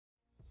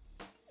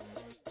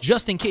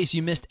Just in case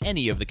you missed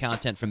any of the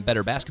content from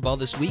Better Basketball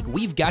this week,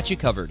 we've got you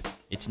covered.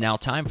 It's now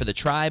time for the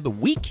Tribe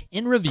Week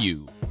in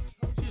Review.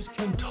 Coaches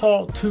can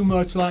talk too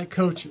much like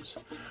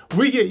coaches.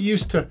 We get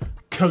used to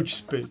coach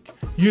speak,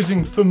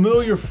 using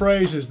familiar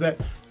phrases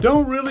that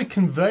don't really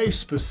convey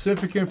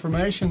specific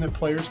information that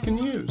players can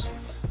use.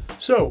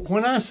 So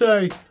when I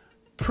say,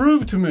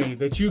 prove to me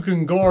that you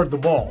can guard the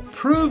ball,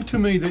 prove to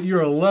me that you're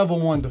a level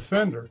 1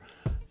 defender,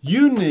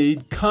 you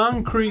need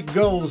concrete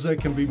goals that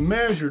can be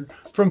measured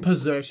from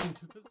possession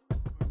to possession.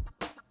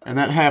 And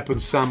that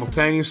happens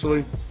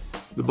simultaneously.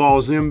 The ball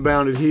is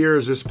inbounded here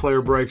as this player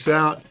breaks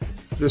out.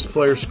 This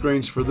player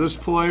screens for this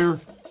player.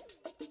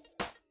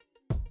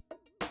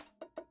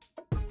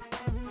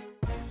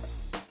 There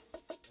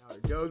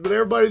it goes. But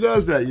everybody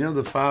does that. You know,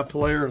 the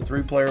 5-player or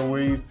 3-player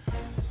weave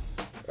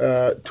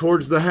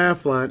towards the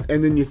half line,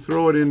 and then you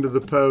throw it into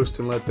the post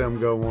and let them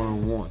go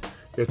one-on-one.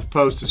 If the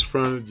post is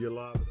fronted, you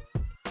lob it up.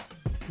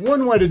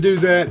 One way to do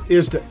that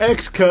is to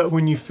X-cut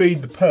when you feed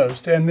the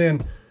post, and then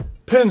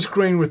pin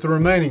screen with the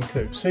remaining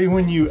 2. See,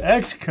 when you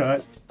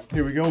X-cut,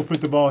 here we go, we'll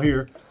put the ball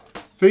here,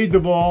 feed the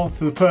ball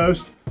to the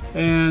post,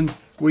 and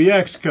we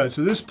X-cut.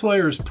 So this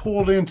player is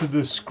pulled into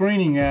this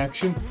screening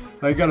action.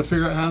 They've got to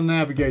figure out how to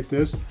navigate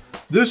this.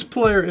 This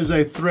player is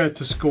a threat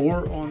to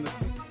score on the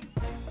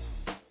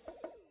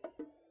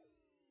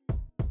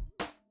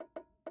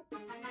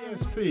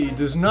ESP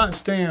does not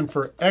stand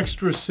for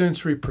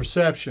extrasensory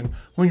perception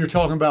when you're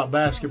talking about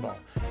basketball.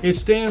 It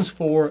stands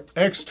for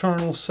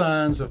external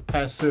signs of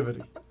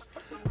passivity.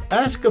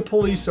 Ask a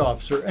police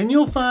officer and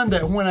you'll find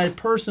that when a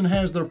person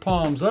has their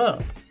palms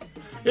up,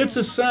 it's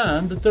a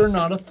sign that they're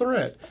not a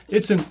threat.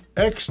 It's an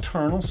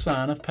external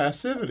sign of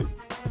passivity.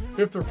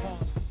 If their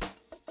palms